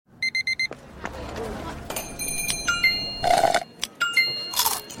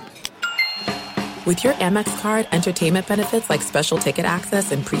With your Amex card, entertainment benefits like special ticket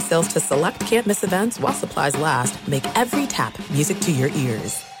access and pre-sales to select can't-miss events while supplies last make every tap music to your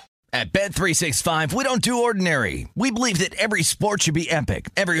ears. At Bet365, we don't do ordinary. We believe that every sport should be epic.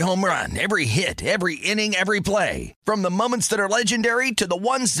 Every home run, every hit, every inning, every play. From the moments that are legendary to the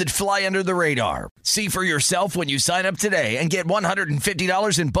ones that fly under the radar. See for yourself when you sign up today and get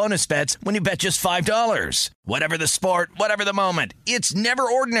 $150 in bonus bets when you bet just $5. Whatever the sport, whatever the moment, it's never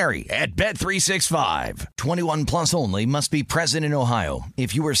ordinary at Bet365. 21 plus only. Must be present in Ohio.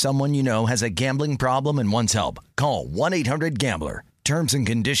 If you or someone you know has a gambling problem and wants help, call 1-800-GAMBLER. Terms and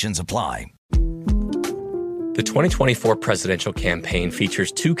conditions apply. The 2024 presidential campaign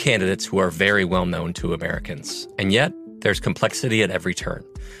features two candidates who are very well known to Americans. And yet, there's complexity at every turn.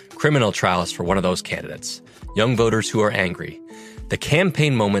 Criminal trials for one of those candidates. Young voters who are angry. The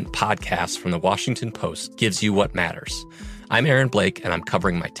Campaign Moment podcast from the Washington Post gives you what matters. I'm Aaron Blake, and I'm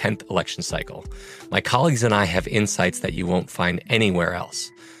covering my 10th election cycle. My colleagues and I have insights that you won't find anywhere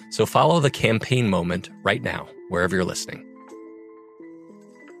else. So follow The Campaign Moment right now, wherever you're listening.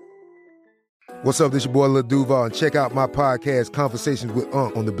 What's up, this your boy Lil Duval, and check out my podcast, Conversations with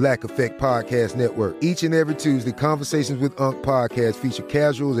Unc, on the Black Effect Podcast Network. Each and every Tuesday, Conversations with Unc podcast feature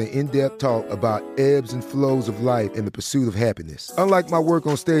casuals and in-depth talk about ebbs and flows of life and the pursuit of happiness. Unlike my work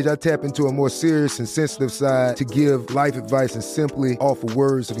on stage, I tap into a more serious and sensitive side to give life advice and simply offer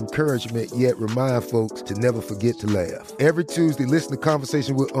words of encouragement, yet remind folks to never forget to laugh. Every Tuesday, listen to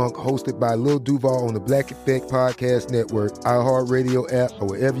Conversations with Unc, hosted by Lil Duval on the Black Effect Podcast Network, iHeartRadio app, or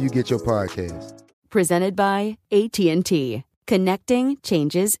wherever you get your podcasts. Presented by AT&T. Connecting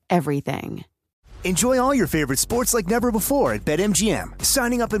changes everything. Enjoy all your favorite sports like never before at BetMGM.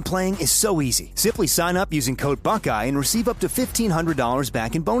 Signing up and playing is so easy. Simply sign up using code Buckeye and receive up to $1,500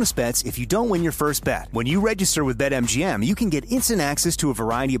 back in bonus bets if you don't win your first bet. When you register with BetMGM, you can get instant access to a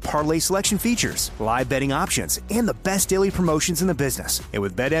variety of parlay selection features, live betting options, and the best daily promotions in the business. And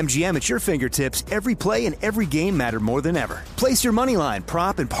with BetMGM at your fingertips, every play and every game matter more than ever. Place your moneyline,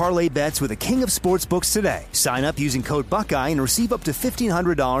 prop, and parlay bets with the king of sportsbooks today. Sign up using code Buckeye and receive up to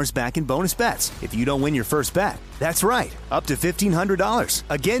 $1,500 back in bonus bets if you don't win your first bet. That's right, up to $1,500.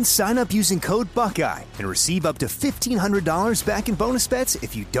 Again, sign up using code Buckeye and receive up to $1,500 back in bonus bets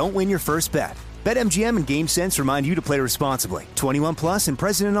if you don't win your first bet. BetMGM and GameSense remind you to play responsibly. 21 plus and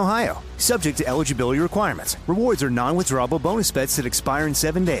present in Ohio. Subject to eligibility requirements. Rewards are non-withdrawable bonus bets that expire in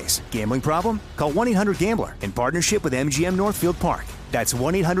 7 days. Gambling problem? Call 1-800-GAMBLER in partnership with MGM Northfield Park. That's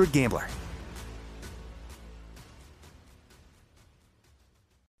 1-800-GAMBLER.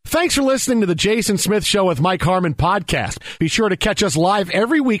 Thanks for listening to the Jason Smith Show with Mike Harmon podcast. Be sure to catch us live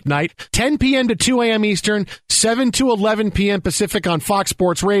every weeknight, 10 p.m. to 2 a.m. Eastern, 7 to 11 p.m. Pacific on Fox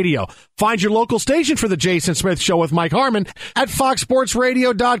Sports Radio. Find your local station for the Jason Smith Show with Mike Harmon at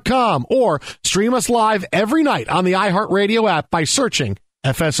foxsportsradio.com or stream us live every night on the iHeartRadio app by searching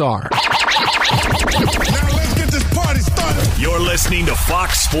FSR. Now let's get this party started. You're listening to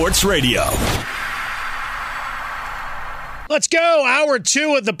Fox Sports Radio. Let's go. Hour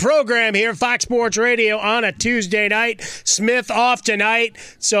 2 of the program here, Fox Sports Radio on a Tuesday night. Smith off tonight.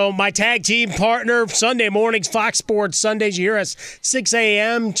 So my tag team partner, Sunday mornings, Fox Sports Sundays. You hear us 6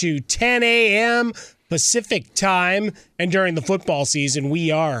 a.m. to 10 a.m. Pacific time. And during the football season, we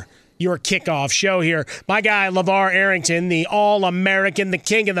are your kickoff show here. My guy, LeVar Arrington, the All-American, the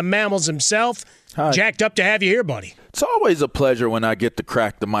king of the mammals himself. Hi. Jacked up to have you here, buddy. It's always a pleasure when I get to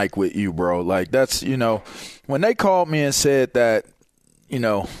crack the mic with you, bro. Like, that's, when they called me and said that,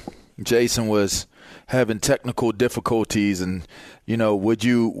 Jason was having technical difficulties and, would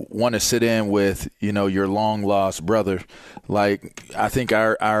you want to sit in with, your long-lost brother? Like, I think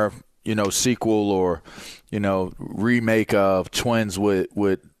our sequel or, remake of Twins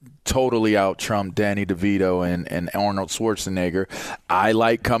would totally out-trump Danny DeVito and Arnold Schwarzenegger. I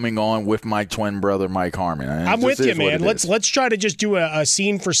like coming on with my twin brother, Mike Harmon. I'm with you, man. Let's try to just do a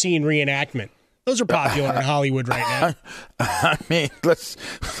scene-for-scene reenactment. Those are popular in Hollywood right now. I mean, let's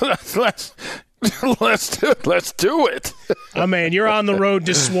do it. Oh, man, you're on the road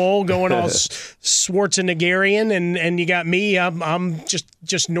to Swole, going all Schwarzeneggerian, and you got me. I'm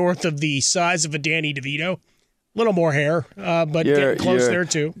just north of the size of a Danny DeVito. A little more hair, but getting close there,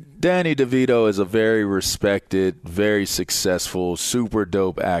 too. Danny DeVito is a very respected, very successful, super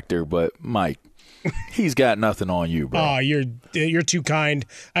dope actor, but Mike, he's got nothing on you, bro. Oh, you're too kind.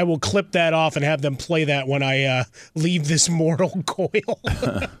 I will clip that off and have them play that when I leave this mortal coil.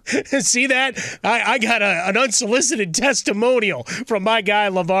 See that? I got an unsolicited testimonial from my guy,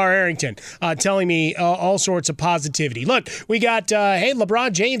 LeVar Arrington, telling me all sorts of positivity. Look, we got,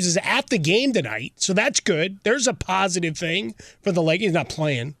 LeBron James is at the game tonight, so that's good. There's a positive thing for the Lakers. He's not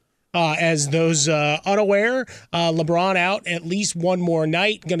playing. As those unaware, LeBron out at least one more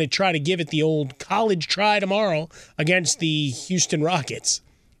night. Going to try to give it the old college try tomorrow against the Houston Rockets.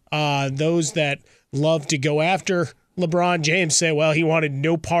 Those that love to go after LeBron James say, well, he wanted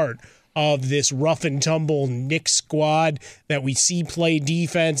no part of this rough and tumble Knicks squad that we see play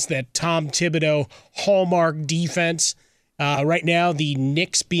defense, that Tom Thibodeau hallmark defense. Right now, the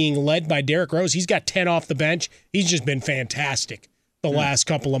Knicks being led by Derrick Rose. He's got 10 off the bench. He's just been fantastic the last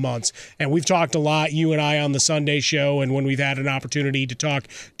couple of months. And we've talked a lot, you and I, on the Sunday show, and when we've had an opportunity to talk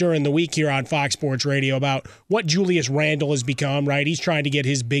during the week here on Fox Sports Radio about what Julius Randle has become, right? He's trying to get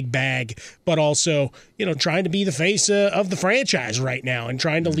his big bag, but also, trying to be the face of the franchise right now and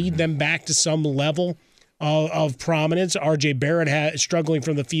trying to lead them back to some level of prominence. RJ Barrett struggling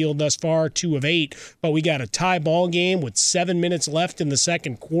from the field thus far, 2 of 8, but we got a tie ball game with 7 minutes left in the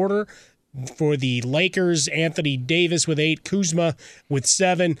second quarter. For the Lakers, Anthony Davis with 8, Kuzma with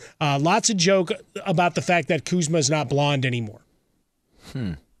 7. Lots of joke about the fact that Kuzma is not blonde anymore.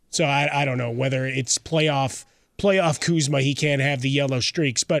 So I don't know whether it's playoff Kuzma, he can't have the yellow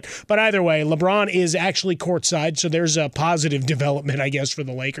streaks. But either way, LeBron is actually courtside, so there's a positive development, I guess, for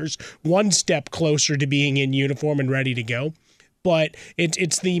the Lakers. One step closer to being in uniform and ready to go. But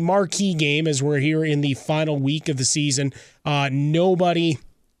it's the marquee game as we're here in the final week of the season.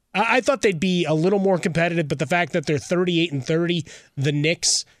 I thought they'd be a little more competitive, but the fact that they're 38-30, the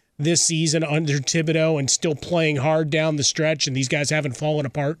Knicks this season under Thibodeau and still playing hard down the stretch, and these guys haven't fallen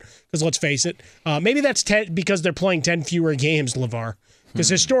apart, because let's face it, maybe that's because they're playing 10 fewer games, LeVar. Because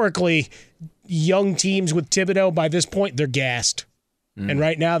historically, young teams with Thibodeau, by this point, they're gassed. And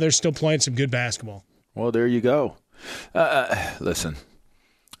right now, they're still playing some good basketball. Well, there you go. Listen,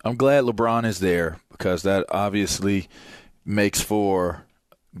 I'm glad LeBron is there, because that obviously makes for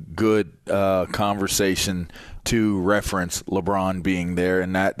good conversation to reference LeBron being there,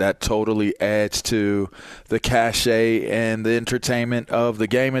 and that totally adds to the cachet and the entertainment of the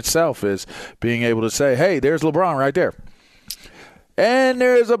game itself, is being able to say, hey, there's LeBron right there. And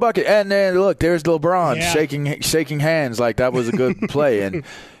there's a bucket. And then, look, there's LeBron shaking hands like that was a good play.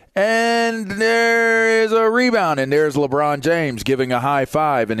 And there is a rebound, and there's LeBron James giving a high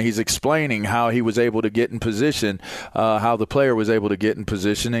five, and he's explaining how he was able to get in position, how the player was able to get in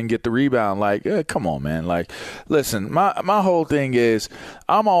position and get the rebound. Like, come on, man. Like, listen, my whole thing is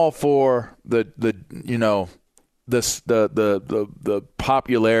I'm all for the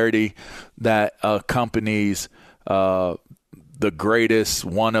popularity that accompanies the greatest,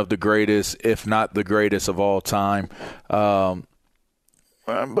 one of the greatest, if not the greatest of all time.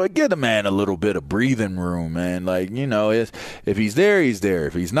 But give the man a little bit of breathing room, man. Like, if he's there, he's there.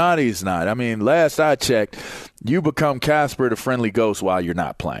 If he's not, he's not. I mean, last I checked, you become Casper the Friendly Ghost while you're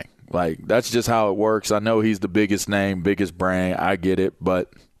not playing. Like, that's just how it works. I know he's the biggest name, biggest brand. I get it,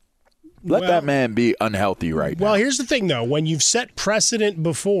 but let that man be unhealthy right now. Well, here's the thing, though. When you've set precedent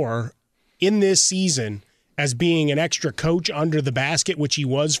before in this season as being an extra coach under the basket, which he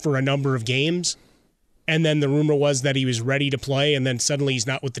was for a number of games, and then the rumor was that he was ready to play, and then suddenly he's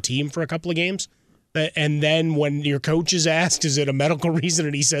not with the team for a couple of games. And then when your coach is asked, is it a medical reason,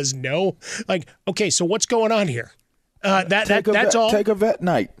 and he says no, like, okay, so what's going on here? That's all. Take a vet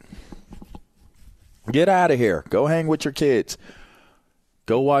night. Get out of here. Go hang with your kids.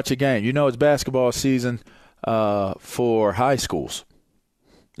 Go watch a game. It's basketball season for high schools.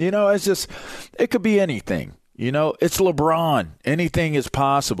 It's just, it could be anything. It's LeBron. Anything is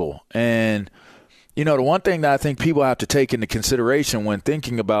possible. And the one thing that I think people have to take into consideration when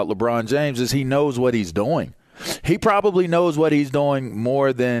thinking about LeBron James is he knows what he's doing. He probably knows what he's doing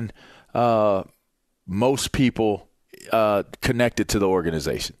more than most people connected to the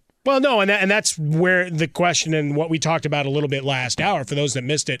organization. Well, no, and that's where the question and what we talked about a little bit last hour. For those that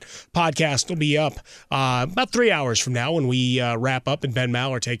missed it, podcast will be up about 3 hours from now when we wrap up and Ben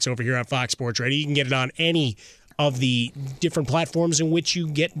Maller takes over here on Fox Sports Radio. You can get it on any of the different platforms in which you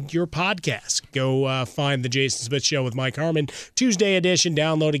get your podcast. Go find the Jason Smith Show with Mike Harmon. Tuesday edition.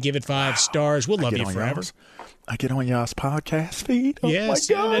 Download it. Give it 5 stars. We'll love you forever. I get on y'all's podcast feed. Oh yes,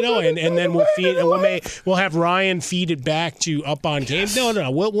 my God. no, and then we'll feed, and we'll have Ryan feed it back to Up on Game.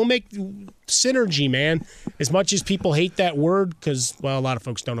 No, we'll make synergy, man. As much as people hate that word, because a lot of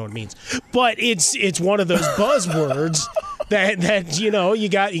folks don't know what it means, but it's one of those buzzwords that you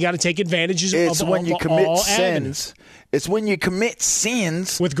got to take advantages of when you commit all sins. avenues. It's when you commit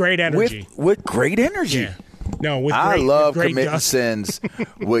sins with great energy. With great energy. Yeah. No, I love committing sins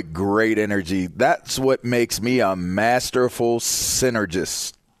with great energy. That's what makes me a masterful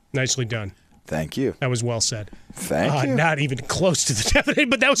synergist. Nicely done. Thank you. That was well said. Thank you. Not even close to the definition,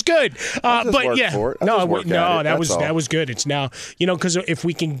 but that was good. But yeah, that was good. It's now, because if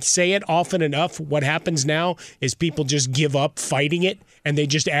we can say it often enough, what happens now is people just give up fighting it and they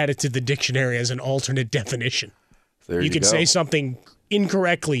just add it to the dictionary as an alternate definition. There you could go. say something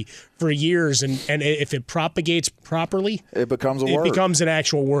incorrectly for years, and if it propagates properly, it becomes a word. It becomes an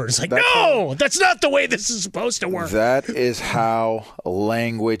actual word. It's like, that's not the way this is supposed to work. That is how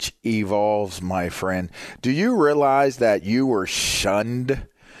language evolves, my friend. Do you realize that you were shunned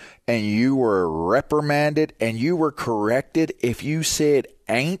and you were reprimanded and you were corrected if you said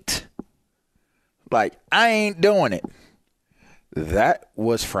ain't? Like, I ain't doing it. That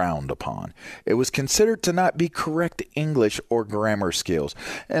was frowned upon. It was considered to not be correct English or grammar skills.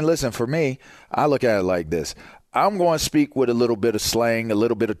 And listen, for me, I look at it like this. I'm going to speak with a little bit of slang, a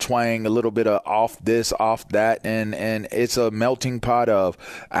little bit of twang, a little bit of off this, off that, and it's a melting pot of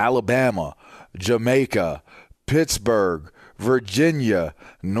Alabama, Jamaica, Pittsburgh, Virginia,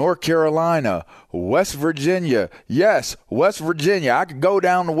 North Carolina, West Virginia. Yes, West Virginia. I could go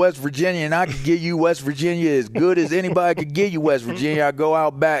down to West Virginia and I could give you West Virginia as good as anybody could give you West Virginia. I go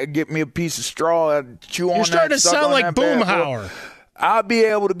out back and get me a piece of straw and chew on that. You're starting to sound like Boomhauer. I'll be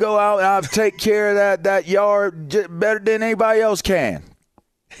able to go out and I'll take care of that yard better than anybody else can.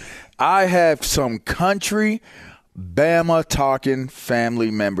 I have some country Bama talking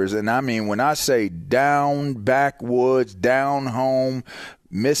family members, and I mean when I say down backwoods, down home,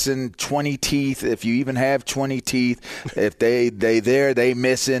 missing 20 teeth, if you even have 20 teeth, if they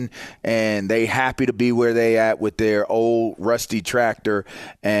missing, and they happy to be where they at with their old rusty tractor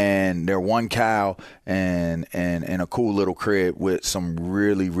and their one cow and a cool little crib with some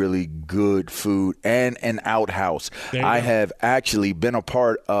really, really good food and an outhouse. I have actually been a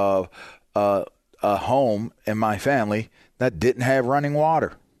part of a home in my family that didn't have running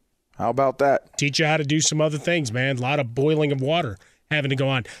water. How about that? Teach you how to do some other things, man. A lot of boiling of water having to go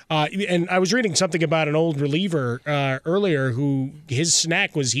on. And I was reading something about an old reliever earlier who his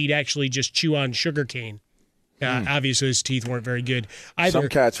snack was he'd actually just chew on sugar cane. Obviously, his teeth weren't very good either. Some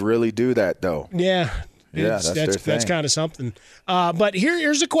cats really do that, though. Yeah. Yeah, that's kind of something. But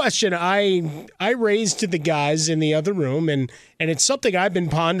here's a question I raised to the guys in the other room, and it's something I've been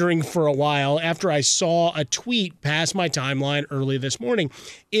pondering for a while after I saw a tweet pass my timeline early this morning,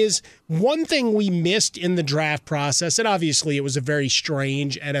 is one thing we missed in the draft process, and obviously it was a very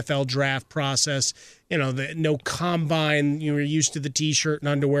strange NFL draft process. No combine. You were used to the T-shirt and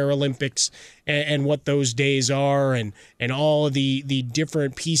underwear Olympics and what those days are and all of the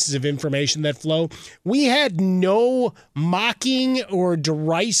different pieces of information that flow. We had no mocking or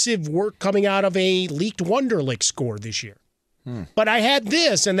derisive work coming out of a leaked Wonderlic score this year. But I had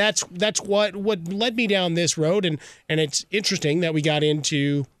this, and that's what led me down this road. And it's interesting that we got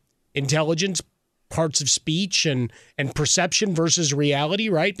into intelligence, parts of speech and perception versus reality,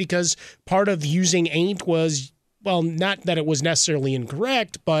 right? Because part of using ain't was, well, not that it was necessarily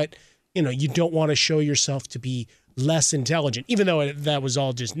incorrect, but, you don't want to show yourself to be less intelligent, even though that was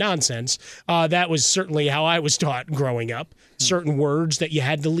all just nonsense. That was certainly how I was taught growing up. Certain words that you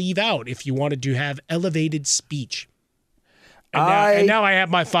had to leave out if you wanted to have elevated speech. And now I have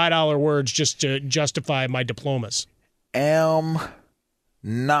my $5 words just to justify my diplomas. Am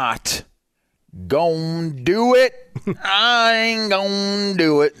not gon' do it. I ain't gon'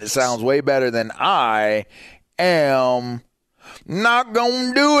 do it. It sounds way better than I am not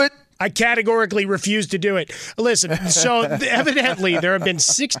gon' do it. I categorically refuse to do it. Listen, so evidently there have been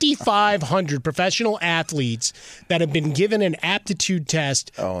 6,500 professional athletes that have been given an aptitude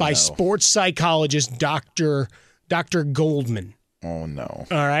test by sports psychologist Dr. Goldman. Oh, no.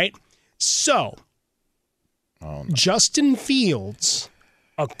 All right. So, Justin Fields,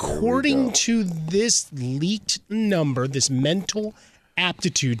 according to this leaked number, this mental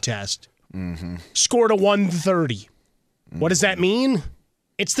aptitude test, scored a 130. What does that mean?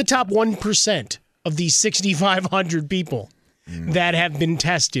 It's the top 1% of these 6,500 people that have been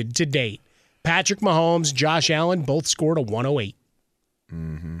tested to date. Patrick Mahomes, Josh Allen, both scored a 108.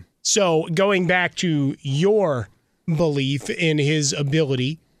 So going back to your belief in his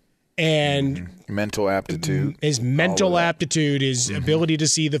ability and mental aptitude, his mental aptitude, his ability to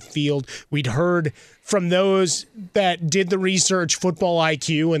see the field. We'd heard from those that did the research, football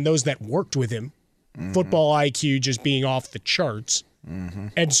IQ, and those that worked with him, football IQ just being off the charts.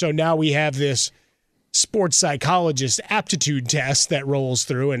 And so now we have this sports psychologist aptitude test that rolls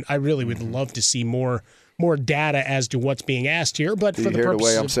through, and I really would love to see more data as to what's being asked here. But do for you the hear purpose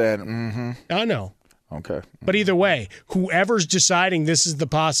the way I'm saying, I know. Okay. But either way, whoever's deciding this is the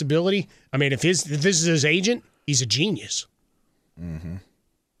possibility, I mean, if this is his agent, he's a genius.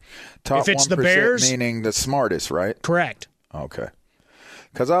 Top if it's 1% the Bears, meaning the smartest, right? Correct. Okay.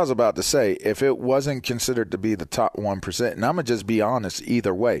 Because I was about to say, if it wasn't considered to be the top 1%, and I'm going to just be honest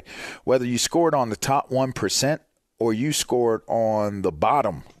either way, whether you scored on the top 1% or you scored on the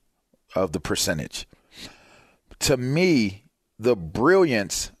bottom of the percentage, to me, the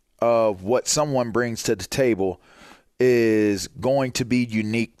brilliance of what someone brings to the table is going to be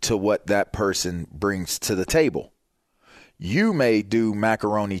unique to what that person brings to the table. You may do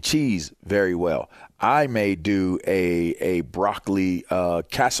macaroni cheese very well. I may do a broccoli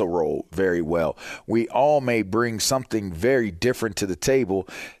casserole very well. We all may bring something very different to the table,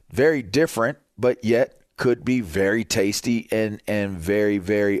 very different, but yet could be very tasty and very,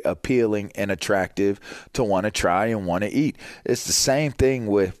 very appealing and attractive to want to try and want to eat. It's the same thing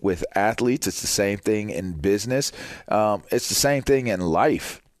with athletes. It's the same thing in business. It's the same thing in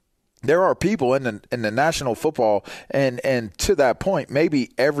life. There are people in the National Football, and to that point,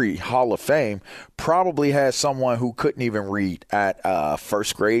 maybe every Hall of Fame probably has someone who couldn't even read at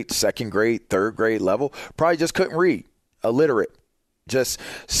first grade, second grade, third grade level. Probably just couldn't read, illiterate, just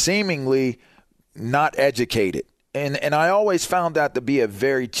seemingly not educated. And I always found that to be a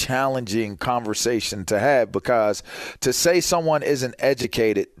very challenging conversation to have, because to say someone isn't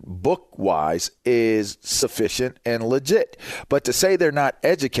educated book-wise is sufficient and legit. But to say they're not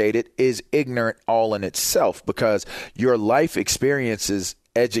educated is ignorant all in itself, because your life experiences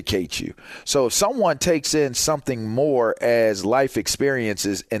educate you. So if someone takes in something more as life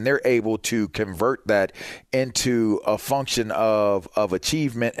experiences and they're able to convert that into a function of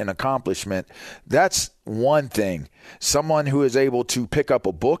achievement and accomplishment, that's one thing. Someone who is able to pick up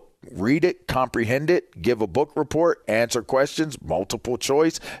a book, read it, comprehend it, give a book report, answer questions, multiple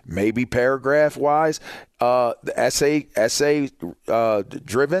choice, maybe paragraph wise, essay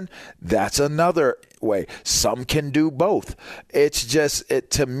driven, that's another way. Some can do both. It's just,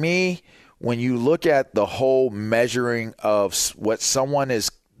 to me, when you look at the whole measuring of what someone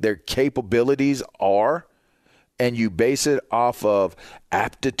is, their capabilities are, and you base it off of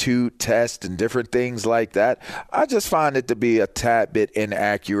aptitude tests and different things like that, I just find it to be a tad bit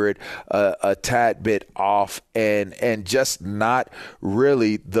inaccurate, a tad bit off, and just not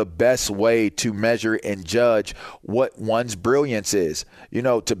really the best way to measure and judge what one's brilliance is. You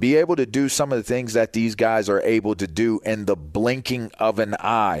know, to be able to do some of the things that these guys are able to do in the blinking of an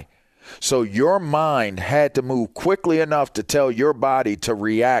eye. So your mind had to move quickly enough to tell your body to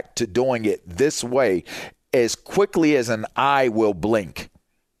react to doing it this way as quickly as an eye will blink.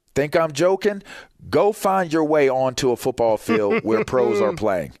 Think I'm joking? Go find your way onto a football field where pros are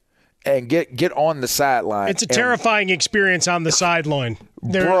playing and get on the sideline. It's a terrifying experience on the sideline.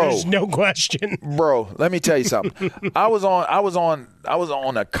 There's no question. Bro, let me tell you something. I was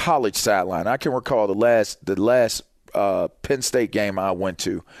on a college sideline. I can recall the last Penn State game I went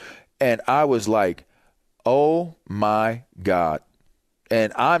to, and I was like, "Oh my God."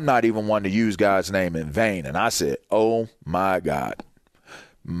 And I'm not even one to use God's name in vain. And I said, oh, my God.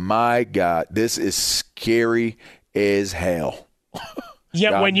 My God, this is scary as hell.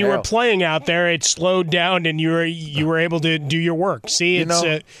 Yet when you were playing out there, it slowed down and you were able to do your work. See, it's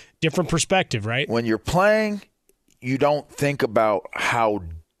a different perspective, right? When you're playing, you don't think about how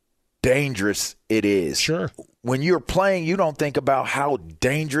dangerous it is. Sure. When you're playing, you don't think about how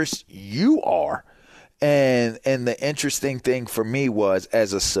dangerous you are. And the interesting thing for me was,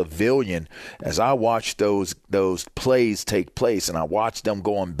 as a civilian, as I watched those plays take place and I watched them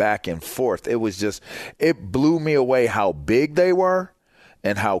going back and forth, it blew me away how big they were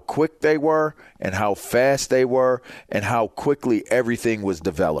and how quick they were and how fast they were and how quickly everything was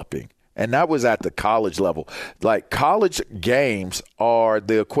developing. And that was at the college level. Like, college games are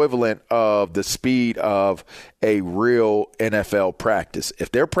the equivalent of the speed of a real NFL practice.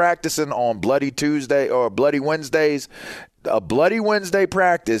 If they're practicing on Bloody Tuesday or Bloody Wednesdays, a Bloody Wednesday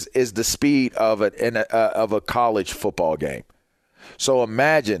practice is the speed of a college football game. So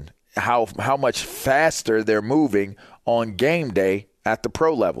imagine how much faster they're moving on game day at the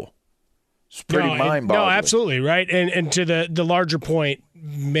pro level. It's pretty mind-boggling. No, absolutely, right? And to the larger point,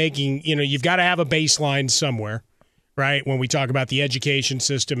 you've got to have a baseline somewhere, right? When we talk about the education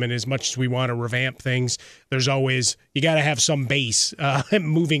system, and as much as we want to revamp things, there's always, you got to have some base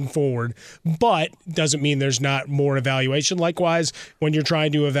moving forward, but doesn't mean there's not more evaluation. Likewise, when you're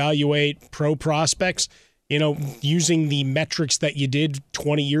trying to evaluate pro prospects, using the metrics that you did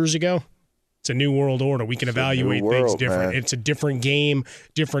 20 years ago, it's a new world order. We can evaluate things different. Man. It's a different game,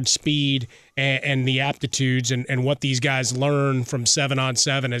 different speed, and the aptitudes and what these guys learn from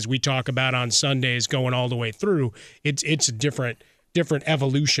 7-on-7, as we talk about on Sundays, going all the way through. It's a different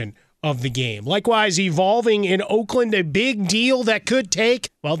evolution of the game. Likewise, evolving in Oakland, a big deal that could take,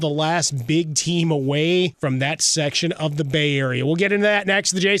 well, the last big team away from that section of the Bay Area. We'll get into that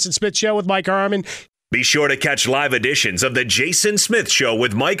next. The Jason Smith Show with Mike Harmon. Be sure to catch live editions of The Jason Smith Show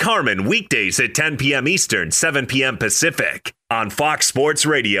with Mike Harmon weekdays at 10 p.m. Eastern, 7 p.m. Pacific on Fox Sports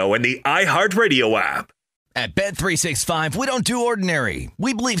Radio and the iHeartRadio app. At Bet365, we don't do ordinary.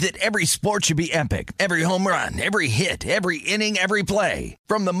 We believe that every sport should be epic. Every home run, every hit, every inning, every play.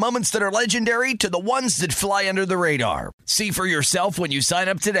 From the moments that are legendary to the ones that fly under the radar. See for yourself when you sign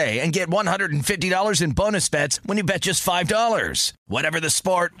up today and get $150 in bonus bets when you bet just $5. Whatever the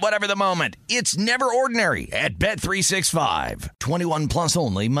sport, whatever the moment, it's never ordinary at Bet365. 21 plus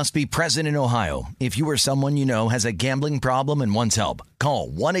only. Must be present in Ohio. If you or someone you know has a gambling problem and wants help, call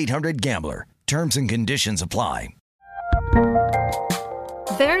 1-800-GAMBLER. Terms and conditions apply.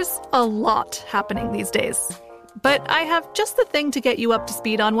 There's a lot happening these days, but I have just the thing to get you up to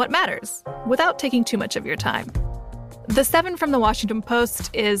speed on what matters without taking too much of your time. The 7 from the Washington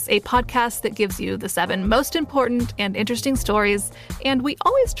Post is a podcast that gives you the 7 most important and interesting stories, and we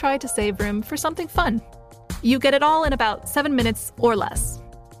always try to save room for something fun. You get it all in about 7 minutes or less.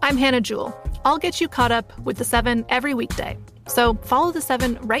 I'm Hannah Jewell. I'll get you caught up with the 7 every weekday. So follow the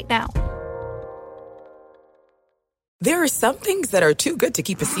 7 right now. There are some things that are too good to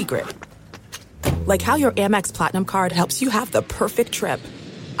keep a secret. Like how your Amex Platinum card helps you have the perfect trip.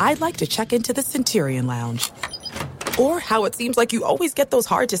 I'd like to check into the Centurion Lounge. Or how it seems like you always get those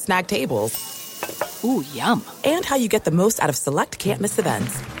hard-to-snag tables. Ooh, yum. And how you get the most out of select can't-miss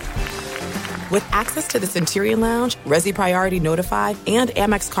events. With access to the Centurion Lounge, Resi Priority Notify, and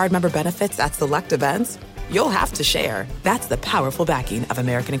Amex card member benefits at select events, you'll have to share. That's the powerful backing of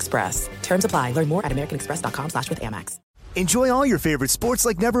American Express. Terms apply. Learn more at americanexpress.com/withAmex. Enjoy all your favorite sports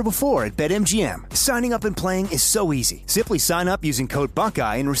like never before at BetMGM. Signing up and playing is so easy. Simply sign up using code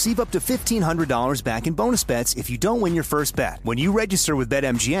Buckeye and receive up to $1,500 back in bonus bets if you don't win your first bet. When you register with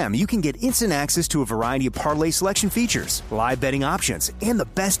BetMGM, you can get instant access to a variety of parlay selection features, live betting options, and the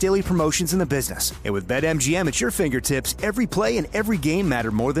best daily promotions in the business. And with BetMGM at your fingertips, every play and every game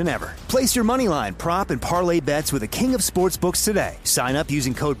matter more than ever. Place your moneyline, prop, and parlay bets with the king of sportsbooks today. Sign up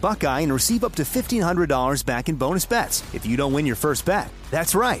using code Buckeye and receive up to $1,500 back in bonus bets if you don't win your first bet.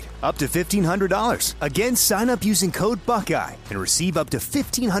 That's right, up to $1,500. Again, sign up using code Buckeye and receive up to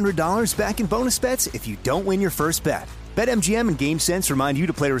 $1,500 back in bonus bets if you don't win your first bet. BetMGM and GameSense remind you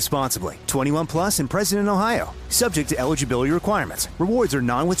to play responsibly. 21 plus and present in Ohio. Subject to eligibility requirements. Rewards are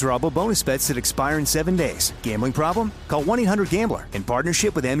non-withdrawable bonus bets that expire in 7 days. Gambling problem? Call 1-800-GAMBLER in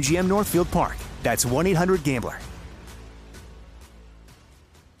partnership with MGM Northfield Park. That's 1-800-GAMBLER.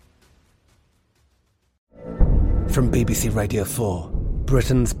 From BBC Radio 4,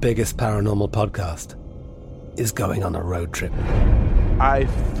 Britain's biggest paranormal podcast is going on a road trip. I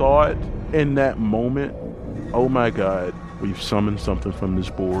thought in that moment, oh my God, we've summoned something from this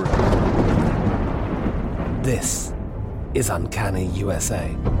board. This is Uncanny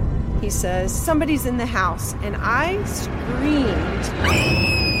USA. He says, somebody's in the house, and I screamed.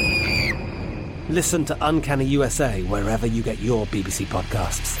 Listen to Uncanny USA wherever you get your BBC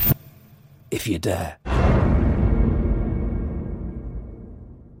podcasts, if you dare.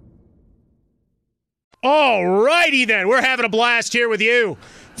 All righty then, we're having a blast here with you.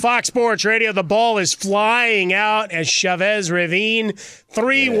 Fox Sports Radio, the ball is flying out as Chavez Ravine,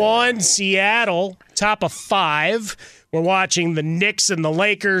 3-1 Seattle, top of 5. We're watching the Knicks and the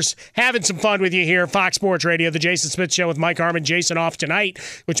Lakers, having some fun with you here. Fox Sports Radio, the Jason Smith Show with Mike Harmon. Jason off tonight,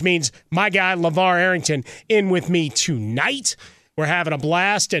 which means my guy LeVar Arrington in with me tonight. We're having a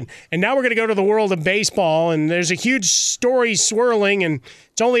blast, and now we're going to go to the world of baseball, and there's a huge story swirling, and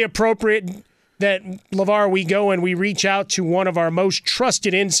it's only appropriate that, LeVar, we go and we reach out to one of our most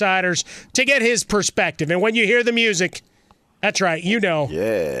trusted insiders to get his perspective. And when you hear the music, that's right, you know.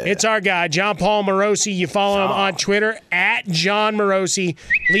 Yeah. It's our guy, John Paul Morosi. You follow him on Twitter, at John Morosi.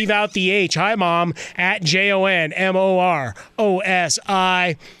 Leave out the H. Hi, Mom. At JONMOROSI.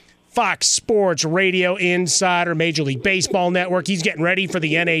 Fox Sports Radio insider, Major League Baseball Network. He's getting ready for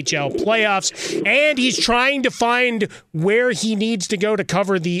the NHL playoffs, and he's trying to find where he needs to go to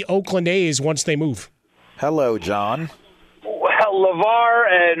cover the Oakland A's once they move. Hello, John. Well,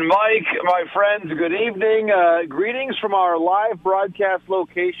 LeVar and Mike, my friends, good evening. Greetings from our live broadcast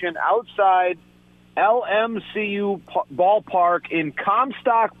location outside LMCU Ballpark in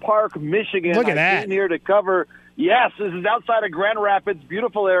Comstock Park, Michigan. Look at that. I came here to cover... Yes, this is outside of Grand Rapids,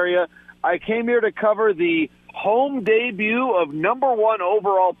 beautiful area. I came here to cover the home debut of number 1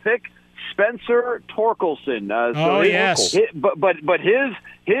 overall pick, Spencer Torkelson. Yes. But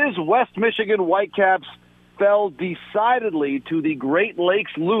his West Michigan Whitecaps fell decidedly to the Great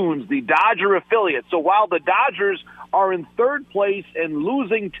Lakes Loons, the Dodger affiliate. So while the Dodgers are in third place and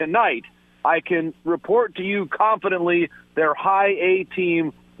losing tonight, I can report to you confidently their high A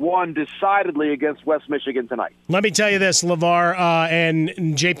team won decidedly against West Michigan tonight. Let me tell you this, LeVar, and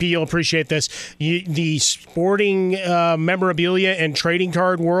JP, you'll appreciate this. The sporting memorabilia and trading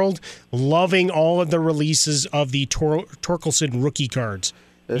card world, loving all of the releases of the Torkelson rookie cards.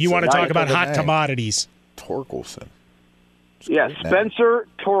 You want to talk about hot commodities. Torkelson. Yes, Spencer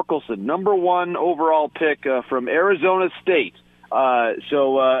Torkelson, number 1 overall pick from Arizona State. But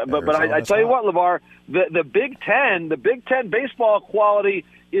I tell you what, LeVar, the Big Ten baseball quality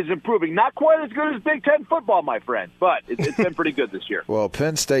is improving. Not quite as good as Big Ten football, my friend, but it's been pretty good this year. Well,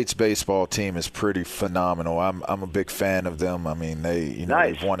 Penn State's baseball team is pretty phenomenal. I'm a big fan of them. I mean,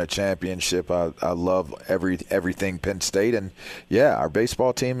 they've won a championship. I love everything Penn State, and yeah, our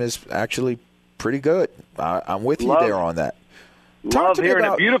baseball team is actually pretty good. I'm with you there on that. Love hearing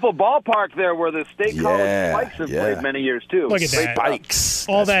a beautiful ballpark there where the State College Spikes have played many years, too. Look at that. Spikes.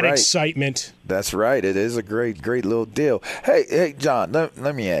 All that excitement. That's right. It is a great little deal. Hey, John,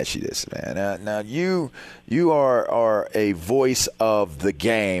 let me ask you this, man. Now you are a voice of the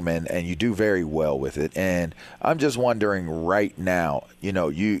game, and you do very well with it. And I'm just wondering right now,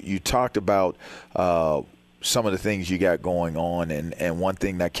 you talked about some of the things you got going on, and one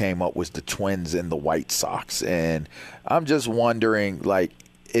thing that came up was the Twins and the White Sox. And I'm just wondering,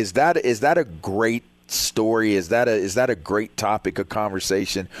 is that a great story? Is that a great topic of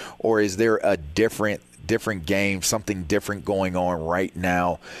conversation, or is there a different game, something different going on right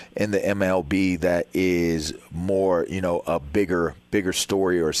now in the MLB that is more, a bigger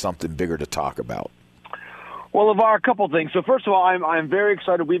story or something bigger to talk about? Well, LeVar, a couple things. So first of all, I'm very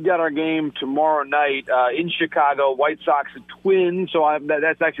excited. We've got our game tomorrow night in Chicago, White Sox and Twins. So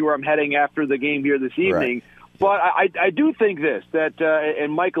that's actually where I'm heading after the game here this evening. Right. But I do think that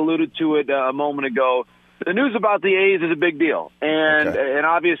and Mike alluded to it a moment ago, the news about the A's is a big deal. And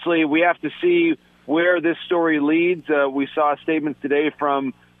obviously we have to see where this story leads. We saw statements today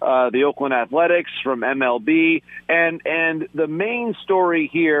from the Oakland Athletics, from MLB, and the main story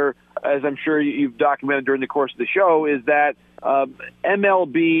here, as I'm sure you've documented during the course of the show, is that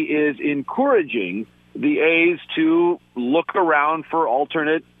MLB is encouraging the A's to look around for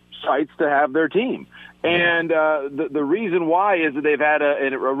alternate sites to have their team. And the reason why is that they've had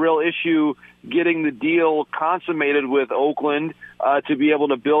a real issue getting the deal consummated with Oakland to be able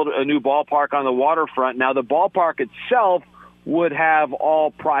to build a new ballpark on the waterfront. Now, the ballpark itself would have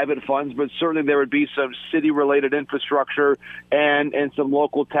all private funds, but certainly there would be some city-related infrastructure and some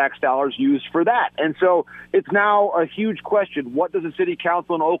local tax dollars used for that. And so it's now a huge question. What does the city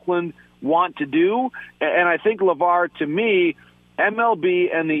council in Oakland want to do? And I think, LeVar, to me,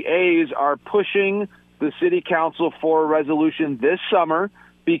 MLB and the A's are pushing the city council for a resolution this summer,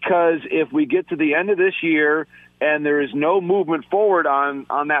 because if we get to the end of this year and there is no movement forward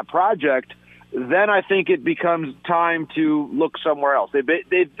on that project, then I think it becomes time to look somewhere else. They've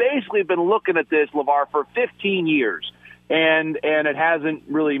basically been looking at this, LeVar, for 15 years, and it hasn't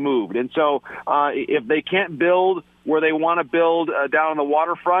really moved. And so if they can't build where they want to build down on the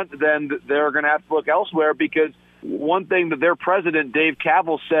waterfront, then they're going to have to look elsewhere, because one thing that their president, Dave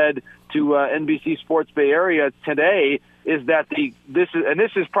Cavell, said to NBC Sports Bay Area today is that this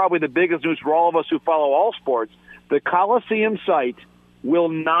is probably the biggest news for all of us who follow all sports, the Coliseum site will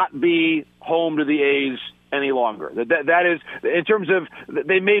not be home to the A's any longer. That is, in terms of,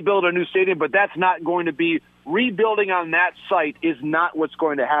 they may build a new stadium, but that's not going to be, rebuilding on that site is not what's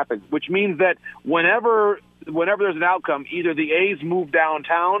going to happen, which means that whenever there's an outcome, either the A's move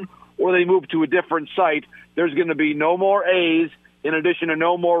downtown or they move to a different site, there's going to be no more A's, in addition to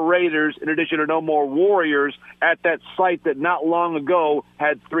no more Raiders, in addition to no more Warriors at that site that not long ago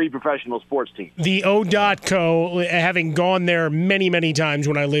had 3 professional sports teams. The O.co, having gone there many, many times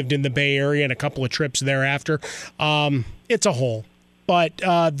when I lived in the Bay Area and a couple of trips thereafter, it's a hole. But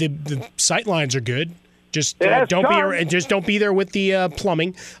the sight lines are good. Just don't be there with the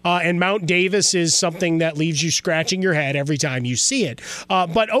plumbing. And Mount Davis is something that leaves you scratching your head every time you see it.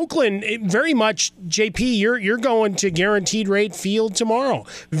 But Oakland, very much, JP, you're going to Guaranteed Rate Field tomorrow.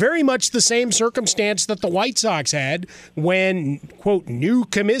 Very much the same circumstance that the White Sox had when, quote, New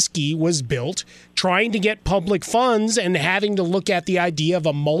Comiskey was built, trying to get public funds and having to look at the idea of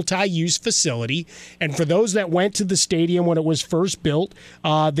a multi-use facility. And for those that went to the stadium when it was first built,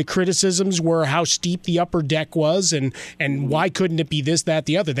 the criticisms were how steep the upper deck was and why couldn't it be this, that,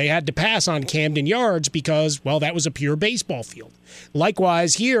 the other. They had to pass on Camden Yards because, well, that was a pure baseball field.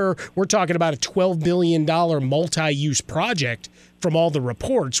 Likewise, here, we're talking about a $12 billion multi-use project from all the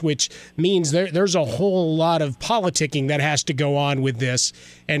reports, which means there's a whole lot of politicking that has to go on with this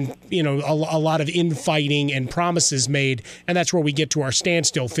and, you know, a lot of infighting and promises made, and that's where we get to our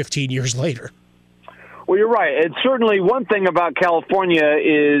standstill 15 years later. Well, you're right. And certainly one thing about California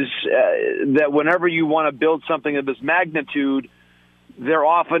is that whenever you want to build something of this magnitude, there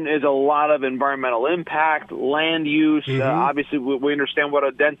often is a lot of environmental impact, land use. Obviously, we understand what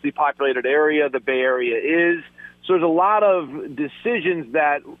a densely populated area the Bay Area is. So there's a lot of decisions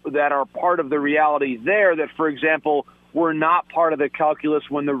that are part of the reality there that, for example, were not part of the calculus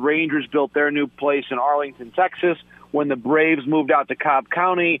when the Rangers built their new place in Arlington, Texas, when the Braves moved out to Cobb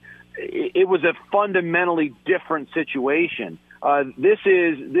County. It was a fundamentally different situation. This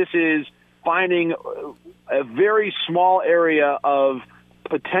is finding a very small area of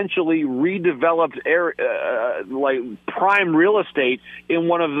potentially redeveloped area, like prime real estate in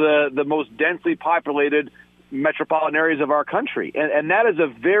one of the most densely populated metropolitan areas of our country. And that is a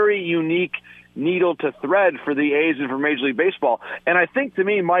very unique needle to thread for the A's and for Major League Baseball. And I think, to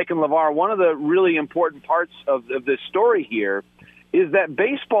me, Mike and LeVar, one of the really important parts of this story here is that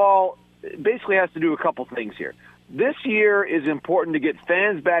baseball basically has to do a couple things here. This year is important to get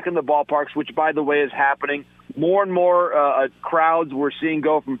fans back in the ballparks, which, by the way, is happening. More and more crowds we're seeing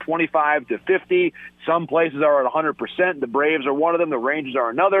go from 25 to 50. Some places are at 100%. The Braves are one of them. The Rangers are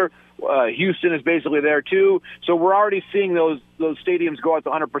another. Houston is basically there, too. So we're already seeing those stadiums go out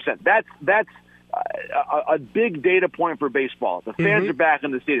to 100%. That's a big data point for baseball. The fans are back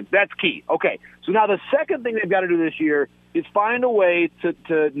in the stadiums. That's key. Okay, so now the second thing they've got to do this year is find a way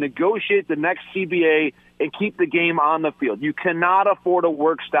to negotiate the next CBA and keep the game on the field. You cannot afford a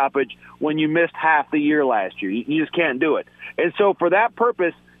work stoppage when you missed half the year last year. You just can't do it. And so for that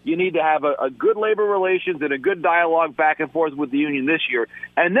purpose, you need to have a good labor relations and a good dialogue back and forth with the union this year.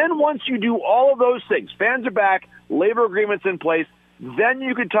 And then once you do all of those things, fans are back, labor agreements in place, then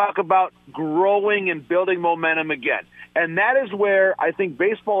you can talk about growing and building momentum again. And that is where I think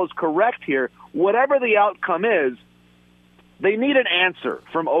baseball is correct here. Whatever the outcome is, they need an answer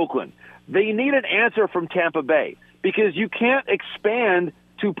from Oakland. They need an answer from Tampa Bay, because you can't expand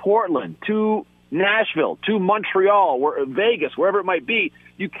to Portland, to Nashville, to Montreal, or Vegas, wherever it might be.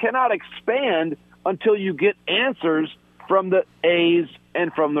 You cannot expand until you get answers from the A's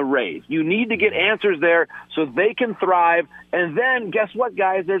and from the Rays. You need to get answers there so they can thrive. And then, guess what,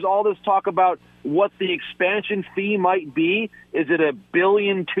 guys? There's all this talk about what the expansion fee might be. Is it $1.2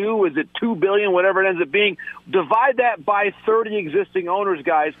 billion? Is it $2 billion? Whatever it ends up being. Divide that by 30 existing owners,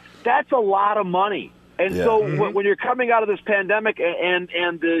 guys. That's a lot of money. And so when you're coming out of this pandemic and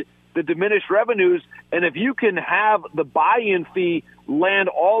the diminished revenues, and if you can have the buy-in fee land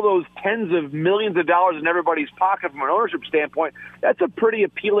all those tens of millions of dollars in everybody's pocket from an ownership standpoint, that's a pretty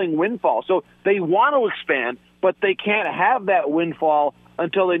appealing windfall. So they want to expand, but they can't have that windfall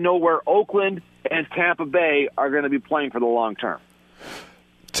until they know where Oakland and Tampa Bay are going to be playing for the long term.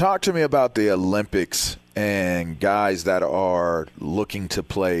 Talk to me about the Olympics and guys that are looking to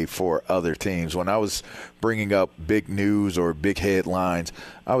play for other teams. When I was bringing up big news or big headlines,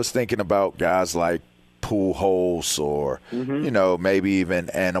 I was thinking about guys like Pujols or, maybe even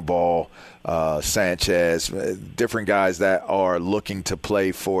Anibal Sanchez, different guys that are looking to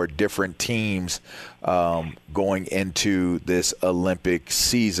play for different teams going into this Olympic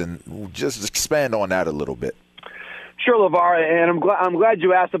season. Just expand on that a little bit. Sure, LeVar, and I'm glad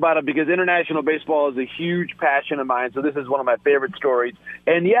you asked about it, because international baseball is a huge passion of mine, so this is one of my favorite stories.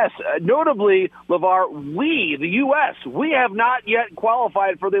 And yes, notably, LeVar, we, the U.S., we have not yet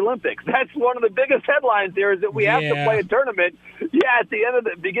qualified for the Olympics. That's one of the biggest headlines here, is that we have to play a tournament, at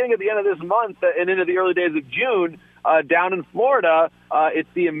the beginning of the end of this month and into the early days of June, down in Florida. It's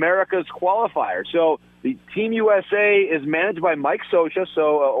the America's qualifier. So the Team USA is managed by Mike Scioscia,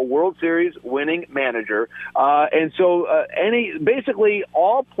 so a World Series winning manager. And so basically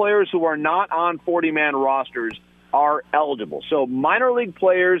all players who are not on 40-man rosters are eligible. So minor league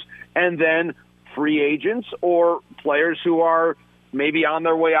players and then free agents or players who are maybe on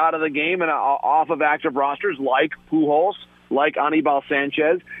their way out of the game and off of active rosters, like Pujols, like Anibal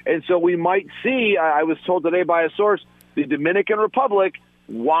Sanchez. And so we might see, I was told today by a source, the Dominican Republic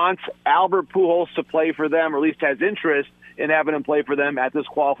wants Albert Pujols to play for them, or at least has interest in having him play for them at this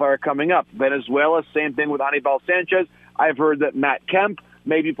qualifier coming up. Venezuela, same thing with Anibal Sanchez. I've heard that Matt Kemp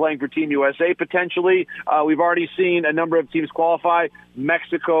may be playing for Team USA potentially. We've already seen a number of teams qualify: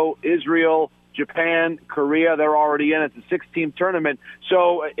 Mexico, Israel, Japan, Korea, they're already in. It's a 6-team tournament.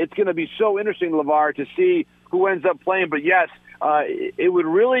 So it's going to be so interesting, LeVar, to see who ends up playing. But, yes, it would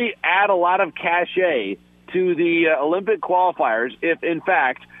really add a lot of cachet to the Olympic qualifiers if, in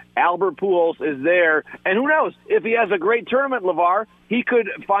fact, Albert Pujols is there. And who knows, if he has a great tournament, LeVar, he could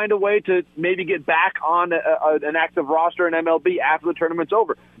find a way to maybe get back on an active roster in MLB after the tournament's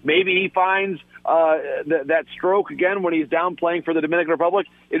over. Maybe he finds that stroke again when he's down playing for the Dominican Republic.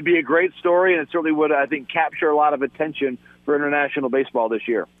 It'd be a great story, and it certainly would, I think, capture a lot of attention for international baseball this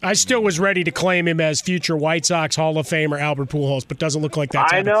year. I still was ready to claim him as future White Sox Hall of Famer Albert Pujols, but doesn't look like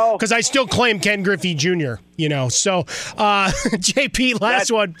that's I know. Because I still claim Ken Griffey Jr., So, JP,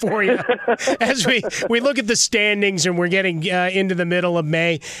 last one for you. As we look at the standings and we're getting into the middle of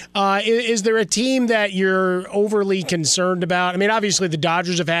May, is there a team that you're overly concerned about? I mean, obviously the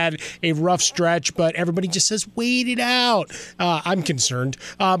Dodgers have had a rough stretch, but everybody just says, wait it out. I'm concerned.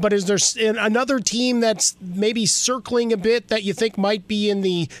 But is there another team that's maybe circling a bit that you think might be in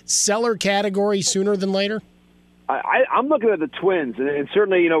the seller category sooner than later? I'm looking at the Twins, and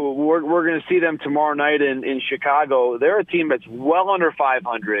certainly, we're going to see them tomorrow night in Chicago. They're a team that's well under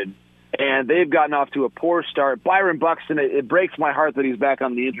 500, and they've gotten off to a poor start. Byron Buxton, it breaks my heart that he's back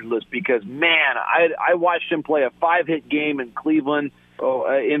on the injured list because, man, I watched him play a 5-hit game in Cleveland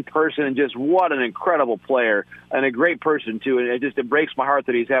in person, and just what an incredible player and a great person, too. And it breaks my heart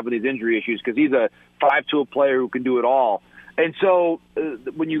that he's having these injury issues because he's a 5-tool player who can do it all. And so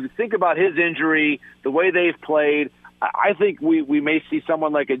when you think about his injury, the way they've played, I think we may see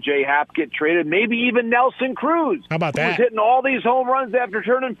someone like a J. Happ get traded, maybe even Nelson Cruz. How about that? Who's hitting all these home runs after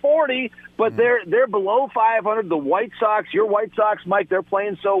turning 40, but they're below 500. The White Sox, your White Sox, Mike, they're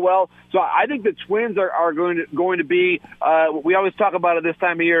playing so well. So I think the Twins are going to be, we always talk about it this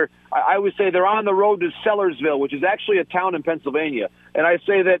time of year, I always say they're on the road to Sellersville, which is actually a town in Pennsylvania. And I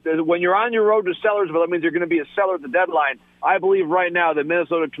say that when you're on your road to Sellersville, that means you're going to be a seller at the deadline. I believe right now the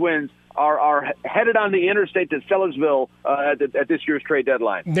Minnesota Twins are headed on the interstate to Sellersville at this year's trade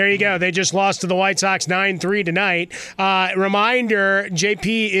deadline. There you go. They just lost to the White Sox 9-3 tonight. Reminder,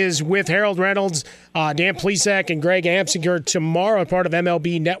 JP is with Harold Reynolds, Dan Plesac, and Greg Amsinger tomorrow, part of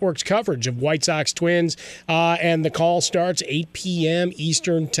MLB Network's coverage of White Sox Twins, and the call starts 8 p.m.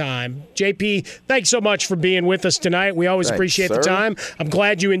 Eastern Time. JP, thanks so much for being with us tonight. We always appreciate the time. I'm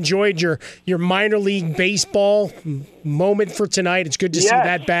glad you enjoyed your minor league baseball moment for tonight. It's good to see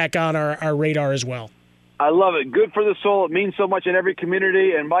that back on our radar as well. I love it. Good for the soul. It means so much in every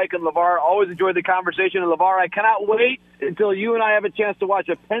community. And Mike and LeVar, always enjoyed the conversation. And LeVar, I cannot wait until you and I have a chance to watch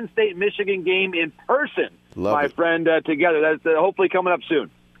a Penn State-Michigan game in person, my friend, together. That's hopefully coming up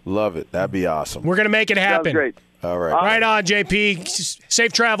soon. Love it. That'd be awesome. We're going to make it happen. Sounds great. All right. Right on, JP.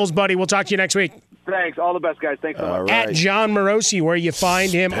 Safe travels, buddy. We'll talk to you next week. Thanks. All the best, guys. Thanks so much. At John Morosi, where you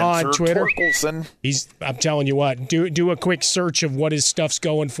find him on Twitter. I'm telling you what, do a quick search of what his stuff's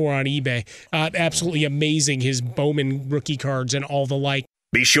going for on eBay. Absolutely amazing, his Bowman rookie cards and all the like.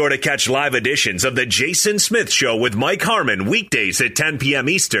 Be sure to catch live editions of The Jason Smith Show with Mike Harmon weekdays at 10 p.m.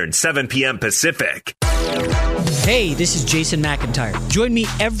 Eastern, 7 p.m. Pacific. Hey, this is Jason McIntyre. Join me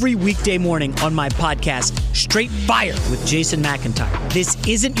every weekday morning on my podcast, Straight Fire with Jason McIntyre. This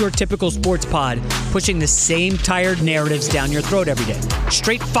isn't your typical sports pod pushing the same tired narratives down your throat every day.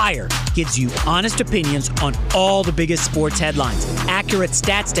 Straight Fire gives you honest opinions on all the biggest sports headlines, accurate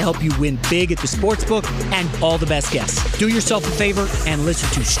stats to help you win big at the sportsbook, and all the best guests. Do yourself a favor and listen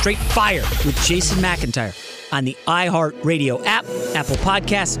to Straight Fire with Jason McIntyre on the iHeartRadio app, Apple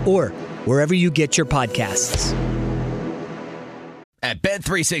Podcasts, or wherever you get your podcasts. At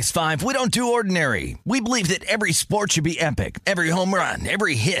Bet365, we don't do ordinary. We believe that every sport should be epic. Every home run,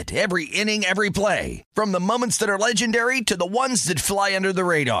 every hit, every inning, every play. From the moments that are legendary to the ones that fly under the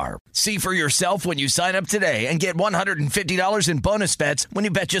radar. See for yourself when you sign up today and get $150 in bonus bets when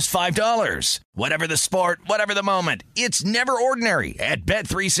you bet just $5. Whatever the sport, whatever the moment, it's never ordinary at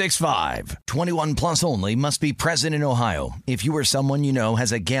Bet365. 21 plus only. Must be present in Ohio. If you or someone you know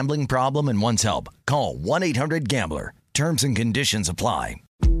has a gambling problem and wants help, call 1-800-GAMBLER. Terms and conditions apply.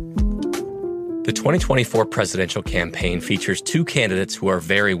 The 2024 presidential campaign features two candidates who are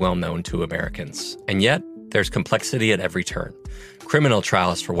very well known to Americans. And yet, there's complexity at every turn. Criminal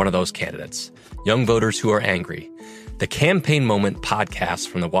trials for one of those candidates. Young voters who are angry. The Campaign Moment podcast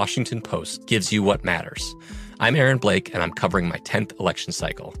from the Washington Post gives you what matters. I'm Aaron Blake, and I'm covering my 10th election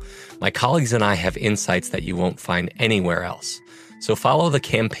cycle. My colleagues and I have insights that you won't find anywhere else. So follow the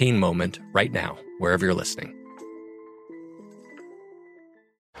Campaign Moment right now, wherever you're listening.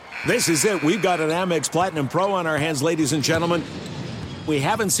 This is it. We've got an Amex Platinum Pro on our hands, ladies and gentlemen. We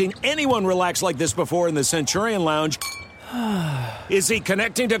haven't seen anyone relax like this before in the Centurion Lounge. Is he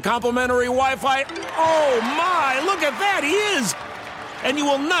connecting to complimentary Wi-Fi? Oh, my! Look at that! He is! And you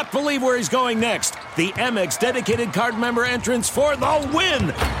will not believe where he's going next. The Amex dedicated card member entrance for the win!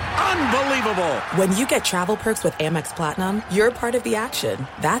 Unbelievable! When you get travel perks with Amex Platinum, you're part of the action.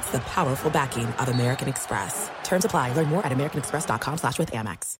 That's the powerful backing of American Express. Terms apply. Learn more at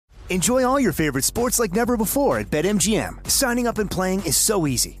americanexpress.com/withAmex. Enjoy all your favorite sports like never before at BetMGM. Signing up and playing is so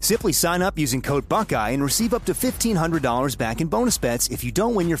easy. Simply sign up using code Buckeye and receive up to $1,500 back in bonus bets if you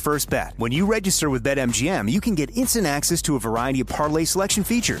don't win your first bet. When you register with BetMGM, you can get instant access to a variety of parlay selection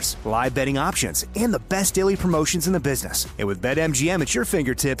features, live betting options, and the best daily promotions in the business. And with BetMGM at your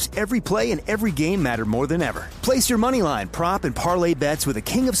fingertips, every play and every game matter more than ever. Place your moneyline, prop, and parlay bets with the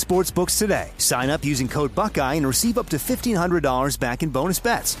king of sportsbooks today. Sign up using code Buckeye and receive up to $1,500 back in bonus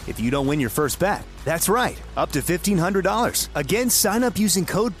bets if you don't win your first bet. That's right, up to $1,500. Again, sign up using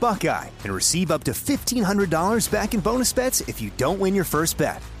code Buckeye and receive up to $1,500 back in bonus bets if you don't win your first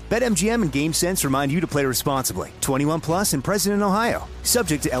bet. BetMGM and GameSense remind you to play responsibly. 21 plus and present in Ohio.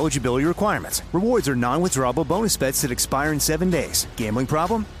 Subject to eligibility requirements. Rewards are non-withdrawable bonus bets that expire in 7 days. Gambling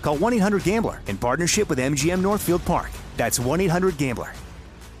problem? Call 1-800-GAMBLER in partnership with MGM Northfield Park. That's 1-800-GAMBLER.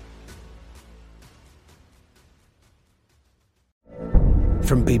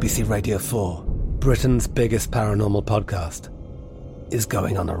 From BBC Radio 4, Britain's biggest paranormal podcast is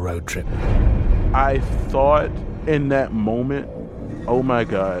going on a road trip. I thought in that moment, oh my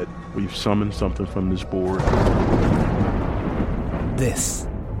God, we've summoned something from this board. This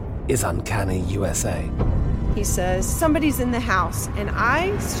is Uncanny USA. He says, somebody's in the house, and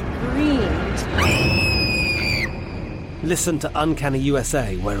I screamed. Listen to Uncanny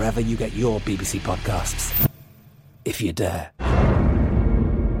USA wherever you get your BBC podcasts, if you dare.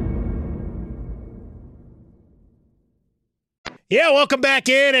 Yeah, welcome back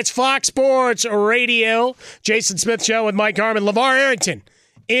in. It's Fox Sports Radio. Jason Smith Show with Mike Harmon. LeVar Arrington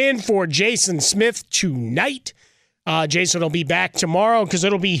in for Jason Smith tonight. Jason will be back tomorrow because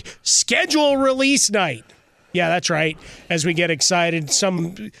it'll be schedule release night. Yeah, that's right. As we get excited,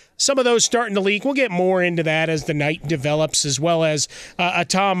 some of those starting to leak. We'll get more into that as the night develops, as well as a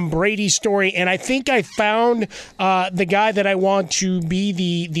Tom Brady story. And I think I found the guy that I want to be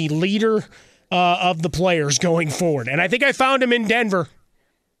the leader of the players going forward. And I think I found him in Denver.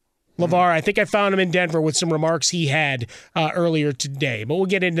 LeVar, I think I found him in Denver with some remarks he had earlier today. But we'll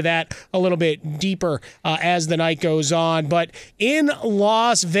get into that a little bit deeper as the night goes on. But in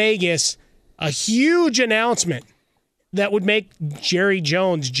Las Vegas, a huge announcement that would make Jerry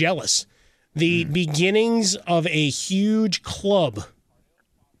Jones jealous. The beginnings of a huge club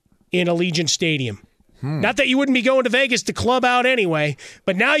in Allegiant Stadium. Not that you wouldn't be going to Vegas to club out anyway,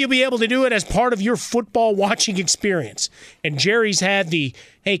 but now you'll be able to do it as part of your football watching experience. And Jerry's had the,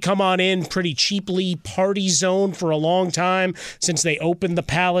 hey, come on in, pretty cheaply party zone for a long time since they opened the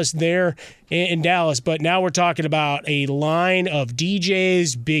Palace there in Dallas. But now we're talking about a line of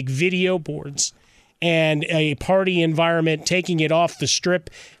DJs, big video boards, and a party environment, taking it off the strip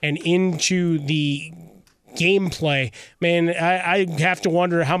and into the gameplay. Man, I have to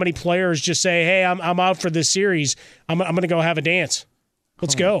wonder how many players just say, hey, I'm out for this series. I'm going to go have a dance.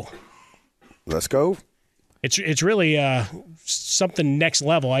 Let's go. Let's go. It's really something next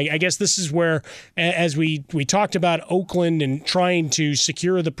level. I guess this is where, as we talked about Oakland and trying to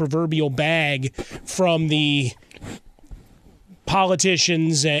secure the proverbial bag from the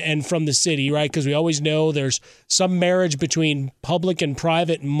politicians and from the city, right? Because we always know there's some marriage between public and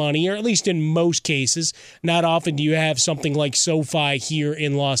private money, or at least in most cases. Not often do you have something like SoFi here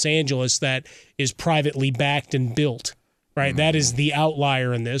in Los Angeles that is privately backed and built, right? That is the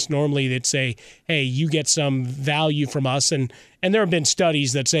outlier in this. Normally they'd say, hey, you get some value from us. And there have been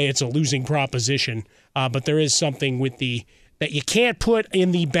studies that say it's a losing proposition, but there is something with that you can't put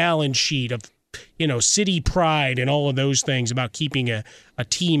in the balance sheet of, city pride and all of those things about keeping a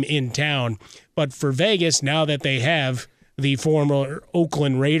team in town. But for Vegas, now that they have the former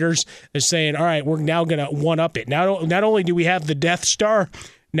Oakland Raiders, they're saying, all right, we're now going to one-up it. Not only do we have the Death Star,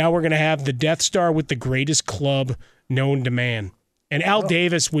 now we're going to have the Death Star with the greatest club known to man. And Al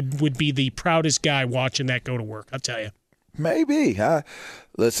Davis would be the proudest guy watching that go to work, I'll tell you. Maybe.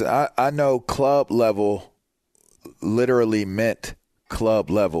 Listen, I know club level literally meant club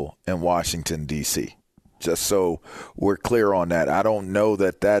level in Washington, D.C., just so we're clear on that. I don't know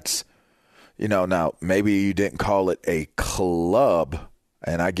that that's, now maybe you didn't call it a club,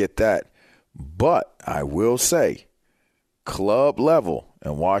 and I get that. But I will say club level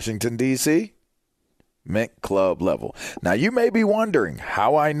in Washington, D.C. meant club level. Now, you may be wondering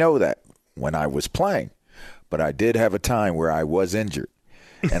how I know that when I was playing, but I did have a time where I was injured,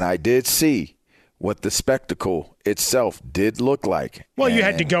 and I did see what the spectacle itself did look like. Well, you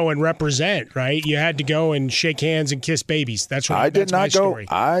had to go and represent, right? You had to go and shake hands and kiss babies. That's what I did not go. Story.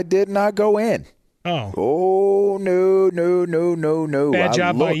 I did not go in. Oh, no. Bad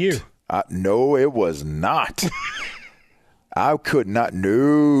job by you. No, it was not. I could not.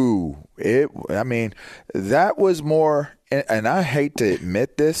 No, that was more, and I hate to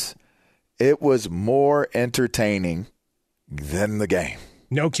admit this, it was more entertaining than the game.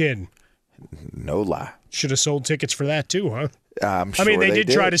 No kidding. No lie. Should have sold tickets for that too, huh? I'm sure they did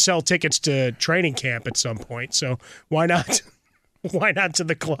try to sell tickets to training camp at some point, so why not? Why not to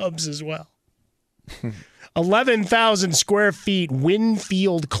the clubs as well? 11,000 square feet,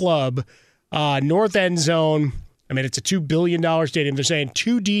 Winfield Club, north end zone. I mean, it's a $2 billion stadium. They're saying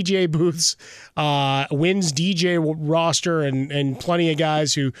 2 DJ booths, Wynn's DJ roster, and plenty of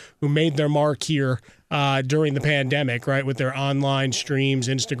guys who made their mark here during the pandemic, right, with their online streams,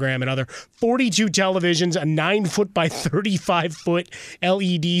 Instagram, and other. 42 televisions, a 9-foot by 35-foot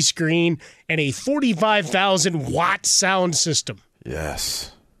LED screen, and a 45,000-watt sound system.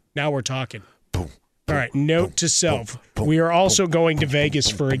 Yes. Now we're talking. All right, note to self. We are also going to Vegas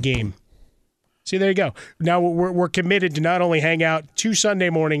for a game. See, there you go. Now we're committed to not only hang out 2 Sunday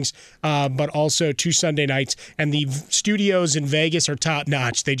mornings, but also 2 Sunday nights. And the studios in Vegas are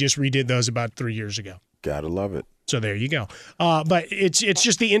top-notch. They just redid those about 3 years ago. Gotta love it. So there you go. But it's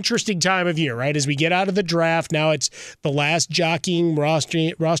just the interesting time of year, right? As we get out of the draft, now it's the last jockeying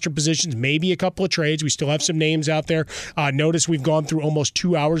roster positions, maybe a couple of trades. We still have some names out there. Notice we've gone through almost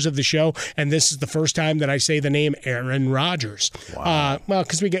 2 hours of the show, and this is the first time that I say the name Aaron Rodgers. Wow. Well,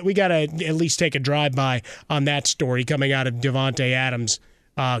 because we got to at least take a drive-by on that story coming out of Devontae Adams'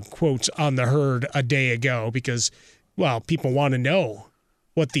 quotes on the herd a day ago because, well, people want to know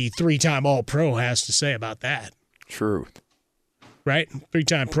what the 3-time All-Pro has to say about that. Truth. Right?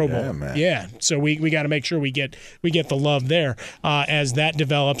 3-time Pro Bowl. Man. Yeah. So we got to make sure we get the love there as that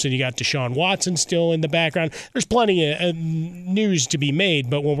develops, and you got Deshaun Watson still in the background. There's plenty of news to be made,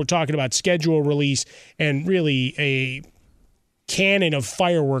 but when we're talking about schedule release and really a cannon of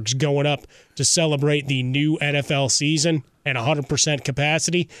fireworks going up to celebrate the new NFL season and 100%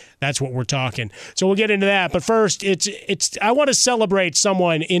 capacity, that's what we're talking. So we'll get into that. But first, I want to celebrate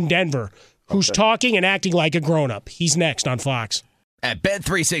someone in Denver who's talking and acting like a grown-up. He's next on Fox. At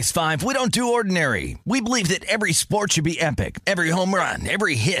Bet365, we don't do ordinary. We believe that every sport should be epic. Every home run,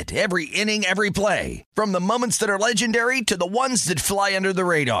 every hit, every inning, every play. From the moments that are legendary to the ones that fly under the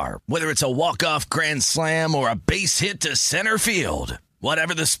radar. Whether it's a walk-off grand slam or a base hit to center field.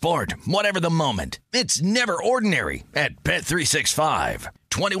 Whatever the sport, whatever the moment. It's never ordinary at Bet365.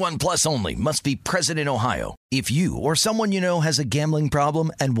 21 plus only. Must be present in Ohio. If you or someone you know has a gambling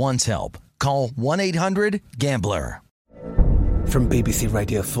problem and wants help, call 1-800-GAMBLER. From BBC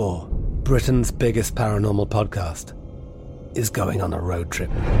Radio 4, Britain's biggest paranormal podcast is going on a road trip.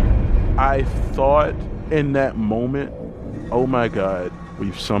 I thought in that moment, oh my God,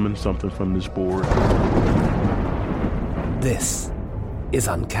 we've summoned something from this board. This is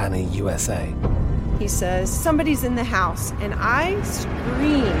Uncanny USA. He says, somebody's in the house, and I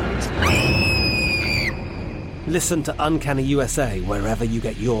screamed. Listen to Uncanny USA wherever you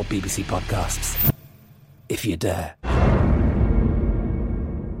get your BBC podcasts, if you dare.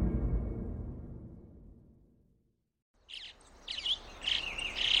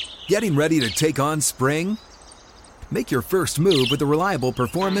 Getting ready to take on spring? Make your first move with the reliable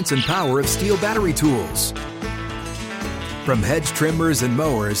performance and power of Steel battery tools. From hedge trimmers and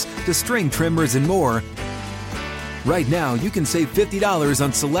mowers to string trimmers and more, right now you can save $50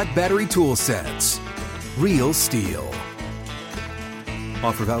 on select battery tool sets. Real Steel.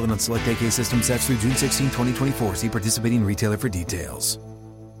 Offer valid on select AK system sets through June 16, 2024. See participating retailer for details.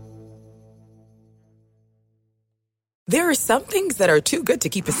 There are some things that are too good to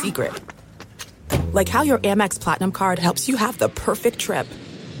keep a secret. Like how your Amex Platinum card helps you have the perfect trip.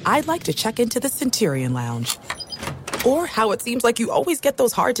 I'd like to check into the Centurion Lounge. Or how it seems like you always get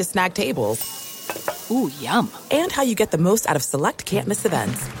those hard-to-snag tables. Ooh, yum. And how you get the most out of select can't-miss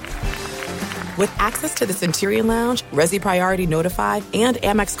events. With access to the Centurion Lounge, Resi Priority Notified, and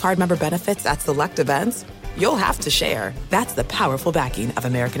Amex card member benefits at select events, you'll have to share. That's the powerful backing of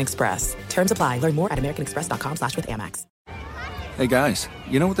American Express. Terms apply. Learn more at americanexpress.com/withAmex. Hey guys,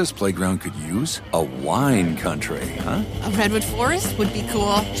 you know what this playground could use? A wine country, huh? A redwood forest would be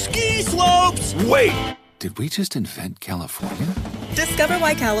cool. Ski slopes! Wait! Did we just invent California? Discover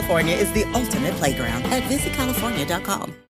why California is the ultimate playground at visitcalifornia.com.